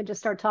come up and just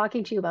start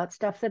talking to you about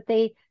stuff that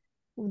they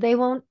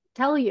won't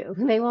tell you.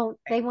 They won't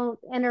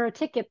enter a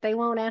ticket, they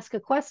won't ask a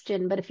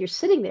question, but if you're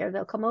sitting there,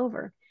 they'll come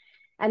over.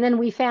 And then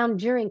we found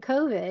during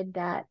COVID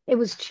that it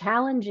was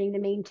challenging to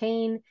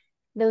maintain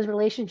those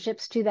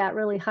relationships to that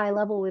really high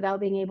level without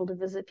being able to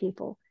visit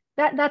people.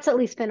 That's at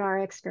least been our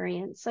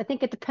experience. I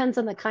think it depends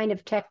on the kind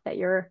of tech that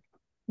you're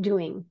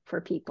doing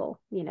for people,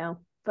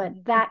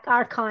 but that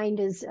our kind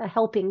is a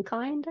helping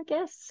kind, I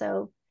guess.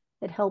 So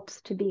it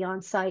helps to be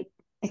on site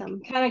It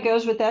some. kind of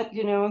goes with that,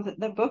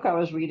 the book I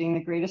was reading,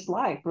 The Greatest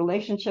Life.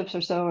 Relationships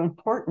are so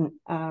important,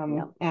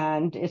 Yeah.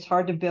 and it's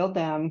hard to build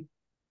them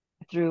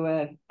through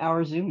an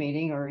hour Zoom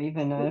meeting or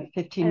even a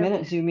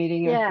 15-minute Zoom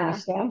meeting in a Yeah.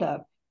 stand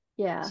up.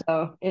 Yeah.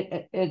 So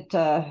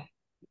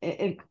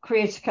it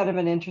creates kind of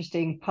an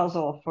interesting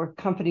puzzle for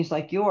companies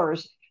like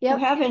yours who Yep,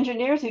 have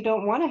engineers who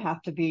don't want to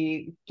have to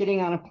be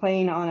getting on a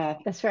plane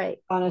that's right.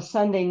 on a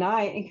Sunday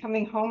night and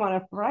coming home on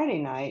a Friday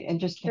night and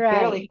just Right,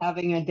 barely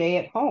having a day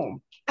at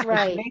home, which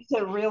right. makes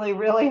it really,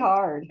 really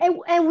hard.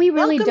 And we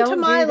really Welcome to don't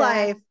my do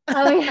that. life.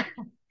 Oh yeah.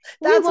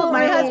 We That's what won't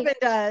my really. husband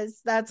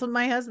does. That's what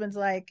my husband's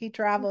like. He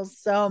travels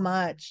so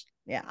much.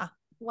 Yeah.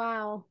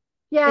 Wow.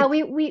 Yeah,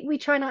 It's we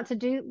try not to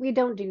do, we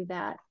don't do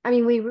that. I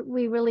mean, we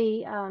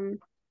really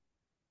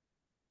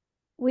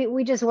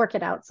we just work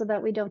it out so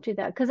that we don't do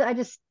that, because I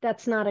just,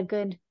 that's not a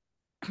good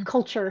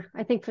culture,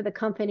 I think, for the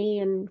company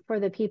and for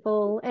the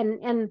people.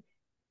 And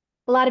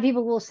a lot of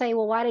people will say,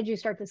 well, why did you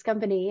start this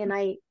company? And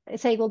I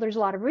say, well, there's a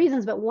lot of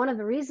reasons, but one of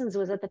the reasons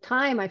was at the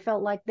time I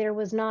felt like there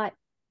was not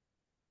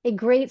a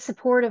great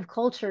supportive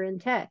culture in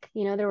tech.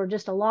 You know, there were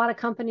just a lot of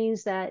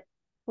companies that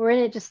were in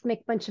it just to make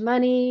a bunch of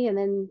money, and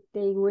then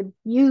they would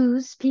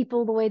use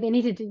people the way they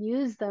needed to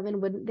use them,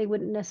 and they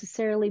wouldn't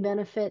necessarily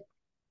benefit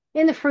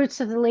in the fruits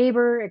of the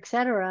labor, et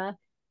cetera.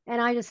 And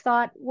I just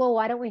thought, well,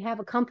 why don't we have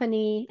a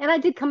company? And I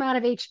did come out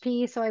of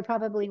HP, so I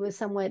probably was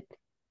somewhat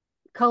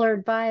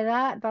colored by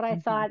that. But I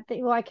Mhm. thought,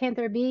 why can't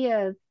there be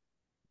a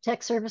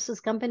tech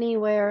services company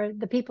where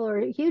the people are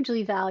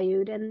hugely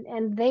valued,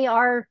 and they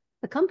are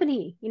the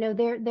company? You know,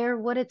 they're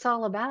what it's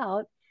all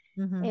about.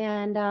 Mhm.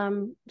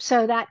 And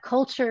so that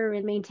culture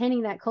and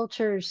maintaining that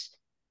culture is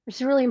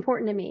really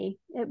important to me,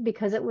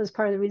 because it was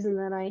part of the reason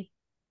that I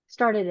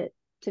started it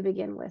to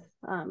begin with.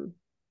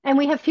 And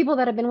we have people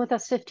that have been with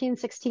us 15,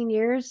 16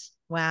 years,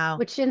 Wow.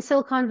 which in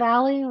Silicon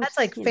Valley, which, That's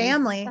like you know,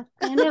 family.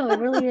 I know it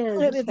really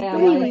is. It It's is really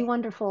Family. family.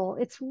 wonderful.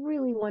 It's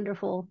really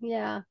wonderful.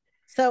 Yeah.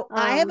 So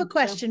I have a So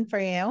question for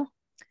you.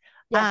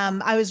 yeah.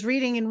 I was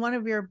reading in one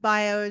of your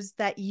bios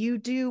that you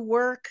do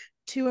work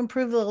to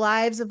improve the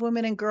lives of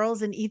women and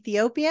girls in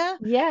Ethiopia.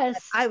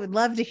 Yes. I would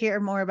love to hear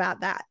more about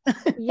that.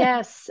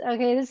 Yes.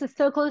 Okay. This is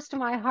so close to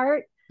my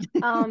heart.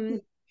 Um,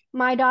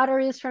 my daughter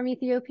is from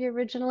Ethiopia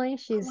originally. Oh,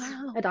 She's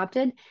wow.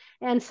 adopted.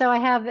 And so I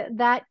have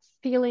that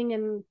feeling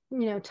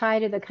and, tie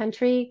to the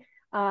country.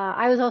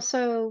 I was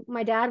also,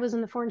 my dad was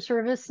in the Foreign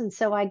Service. And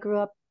so I grew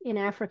up in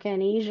Africa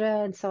and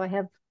Asia. And so I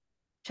have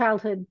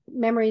childhood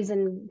memories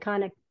and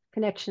kind of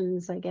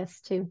connections, I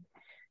guess, to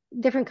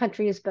different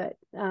countries, but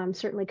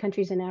certainly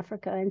countries in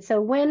Africa. And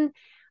so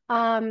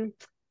um,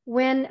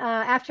 when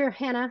after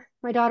Hannah,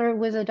 my daughter,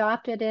 was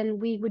adopted,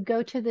 and we would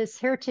go to this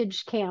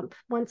heritage camp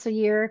once a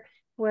year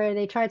where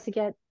they tried to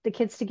get the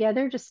kids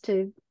together just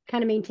to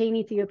kind of maintain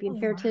Ethiopian Oh,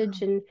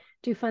 heritage wow. and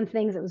do fun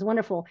things. It was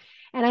wonderful.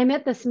 And I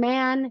met this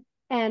man,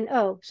 and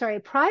oh, sorry,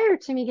 prior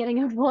to me getting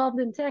involved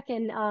in tech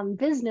and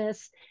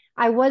business,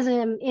 I was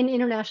in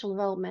international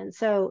development.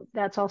 So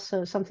that's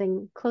also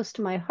something close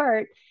to my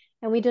heart.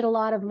 And we did a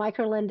lot of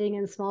micro lending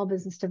and small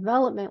business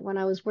development when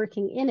I was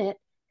working in it.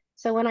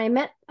 So when I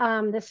met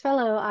this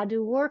fellow,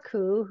 Adu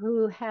Warku,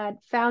 who had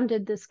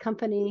founded this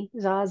company,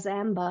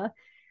 Zazamba,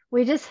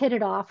 we just hit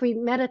it off. We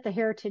met at the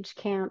Heritage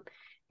Camp.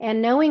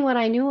 And knowing what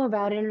I knew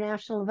about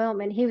international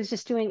development, he was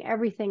just doing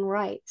everything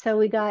right.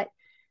 So I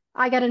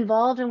got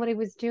involved in what he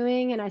was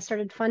doing, and I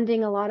started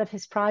funding a lot of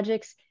his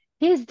projects.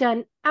 He has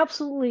done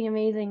absolutely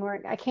amazing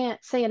work. I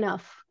can't say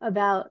enough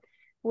about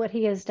what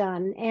he has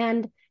done.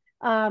 And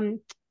um,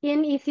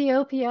 in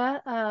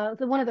Ethiopia,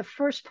 one of the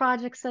first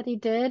projects that he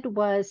did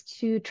was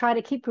to try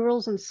to keep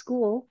girls in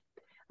school.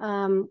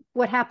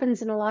 What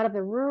happens in a lot of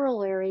the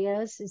rural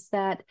areas is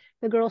that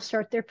the girls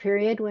start their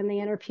period when they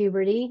enter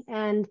puberty,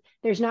 and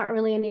there's not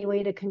really any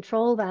way to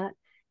control that.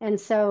 And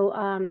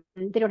so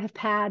they don't have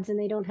pads, and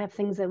they don't have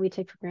things that we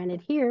take for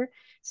granted here.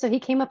 So he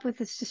came up with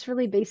this just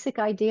really basic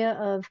idea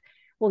of,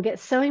 we'll get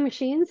sewing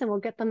machines and we'll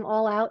get them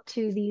all out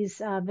to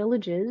these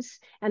villages,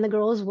 and the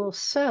girls will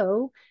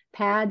sew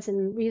pads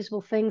and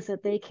reusable things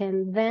that they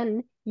can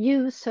then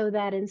use, so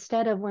that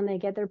instead of when they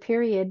get their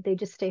period, they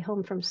just stay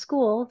home from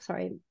school.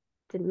 Sorry,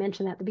 didn't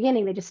mention that at the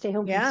beginning. They just stay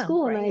home from Yeah,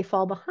 school, and then they right.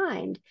 fall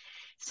behind.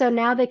 So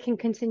now they can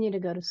continue to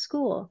go to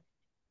school.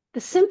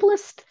 The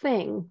simplest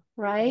thing,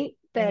 Right. right?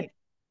 That Right.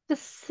 the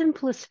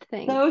simplest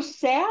thing. So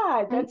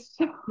sad. And That's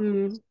so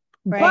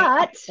Right.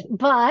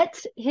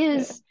 but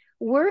his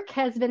work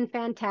has been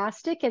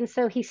fantastic. And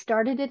so he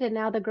started it, and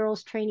now the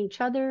girls train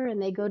each other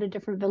and they go to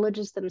different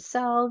villages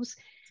themselves.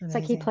 It's It's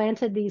like he amazing.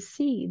 planted these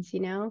seeds.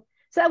 So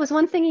that was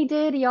one thing he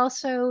did. He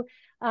also,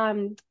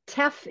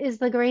 teff is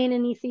the grain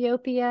in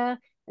Ethiopia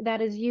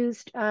that is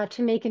used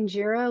to make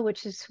injera,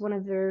 which is one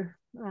of their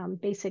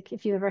basic,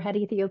 if you ever had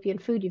Ethiopian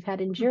food, you've had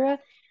injera.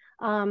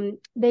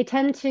 They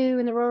tend to,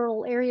 in the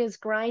rural areas,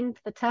 grind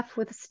the teff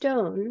with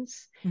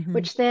stones, Hmm.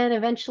 which then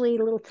eventually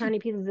little tiny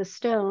pieces of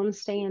stone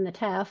stay in the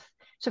teff.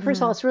 So first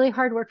of all, Hmm. it's really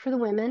hard work for the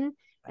women.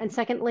 And Right.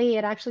 secondly,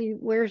 it actually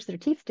wears their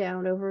teeth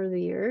down over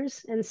the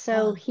years. And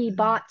so Oh, he wow.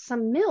 bought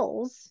some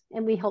mills,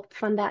 and we helped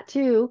fund that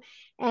too.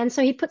 And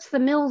so he puts the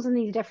mills in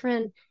these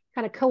different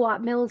kind of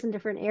co-op mills in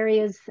different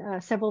areas.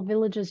 Several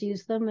villages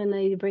use them, and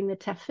they bring the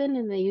teff in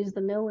and they use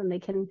the mill, and they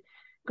can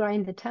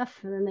grind the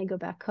teff, and then they go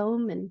back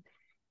home.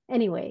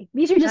 anyway,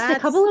 these are just a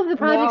couple of the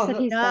projects that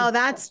he's done. No,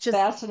 that's just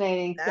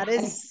fascinating. That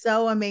is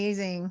so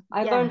amazing.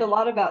 I learned a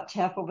lot about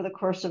TEF over the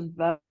course of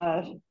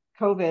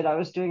COVID. I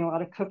was doing a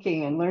lot of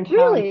cooking and learned how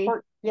Really?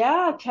 important.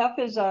 Yeah, TEF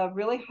is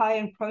really high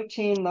in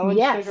protein, low in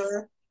Yes.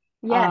 sugar.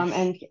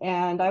 Yes.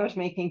 And I was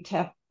making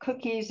TEF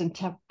cookies and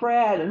TEF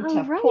bread and Oh,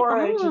 TEF right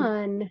porridge on.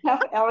 and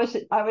TEF.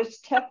 I was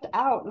TEF'd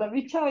out. Let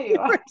me tell you.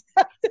 And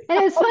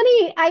it's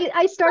funny,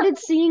 I started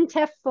seeing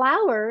teff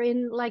flour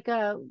in like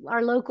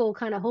our local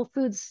kind of Whole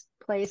Foods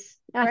place.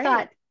 And I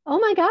thought, oh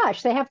my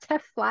gosh, they have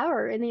teff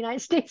flour in the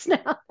United States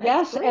now.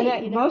 Yes, great,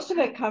 and most of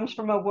it comes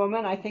from a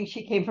woman. I think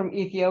she came from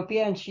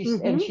Ethiopia, and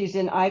she's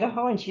in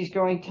Idaho, and she's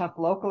growing TEF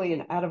locally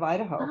and out of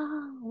Idaho.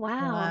 Oh,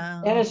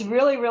 wow. And it's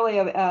really, really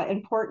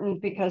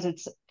important because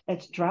it's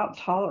drought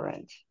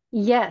tolerant.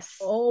 Yes.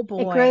 Oh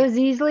boy. It grows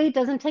easily,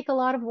 doesn't take a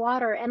lot of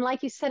water. And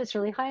like you said, it's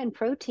really high in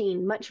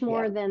protein, much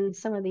more than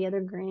some of the other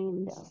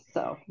grains. Yeah.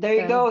 So there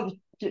you go.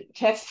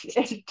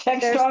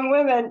 Tech.Strong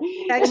Women.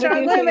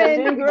 Tech.Strong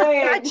Women.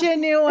 Such a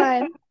new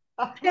one.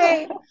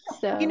 Hey,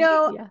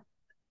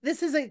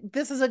 this is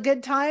a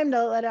good time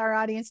to let our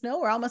audience know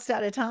we're almost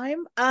out of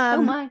time.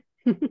 Oh my.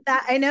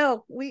 That I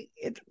know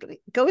it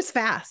goes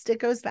fast. It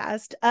goes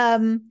fast.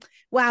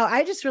 Wow,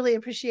 I just really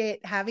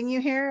appreciate having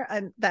you here.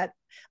 And that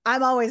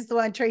I'm always the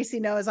one, Tracy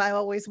knows I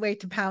always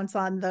wait to pounce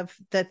on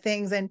the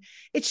things. And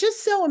it's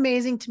just so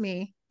amazing to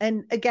me.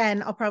 And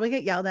again, I'll probably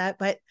get yelled at,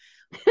 but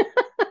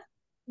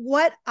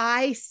what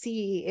I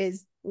see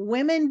is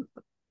women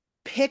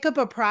pick up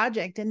a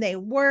project and they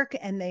work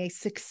and they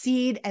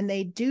succeed and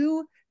they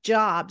do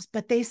jobs,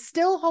 but they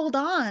still hold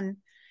on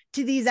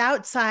to these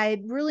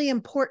outside really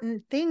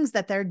important things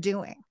that they're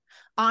doing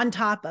on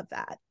top of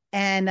that.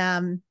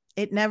 And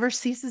it never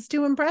ceases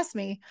to impress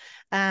me.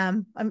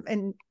 And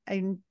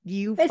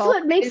you fall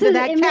into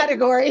that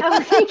category. Oh,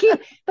 thank you.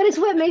 But it's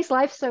what makes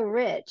life so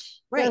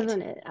rich, right,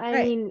 doesn't it?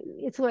 I mean,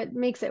 it's what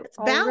makes it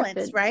all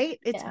balance, right?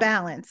 It's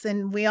balance.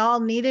 And we all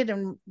need it.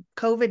 And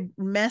COVID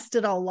messed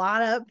it a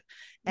lot up.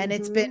 And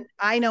it's been,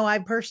 I know I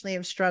personally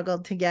have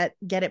struggled to get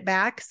it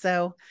back.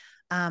 So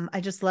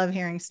I just love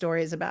hearing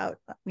stories about,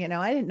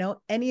 I didn't know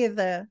any of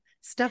the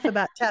stuff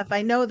about TEF.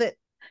 I know that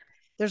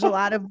there's a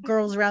lot of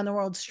girls around the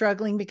world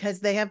struggling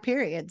because they have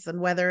periods, and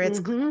whether it's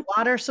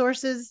water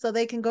sources so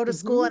they can go to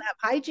school and have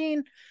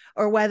hygiene,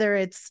 or whether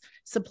it's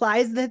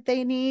supplies that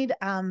they need.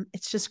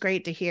 It's just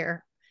great to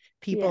hear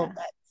people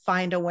that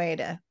find a way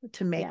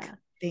to make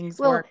things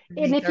work.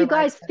 And if you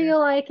guys feel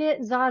like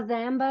it,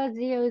 Zozamba,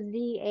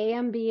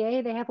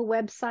 Zozamba, they have a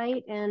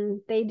website and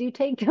they do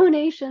take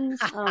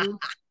donations. Awesome.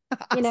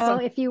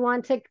 If you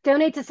want to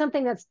donate to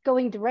something that's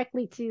going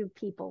directly to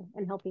people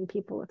and helping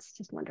people, it's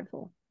just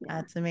wonderful.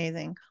 That's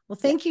amazing. Well,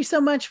 thank you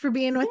so much for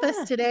being with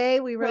us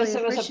today. We really appreciate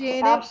it. It was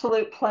an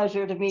absolute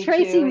pleasure to meet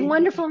Tracy, you. Tracy,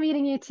 wonderful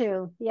meeting you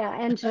too. Yeah,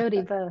 and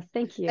Jodi both.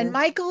 Thank you. And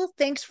Michael,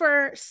 thanks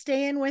for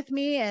staying with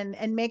me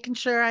and making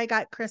sure I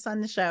got Chris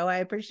on the show. I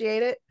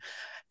appreciate it.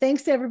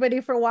 Thanks to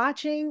everybody for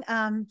watching.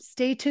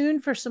 Stay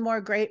tuned for some more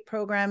great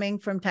programming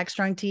from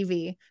Tech.Strong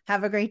TV.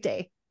 Have a great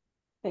day.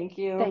 Thank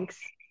you. Thanks.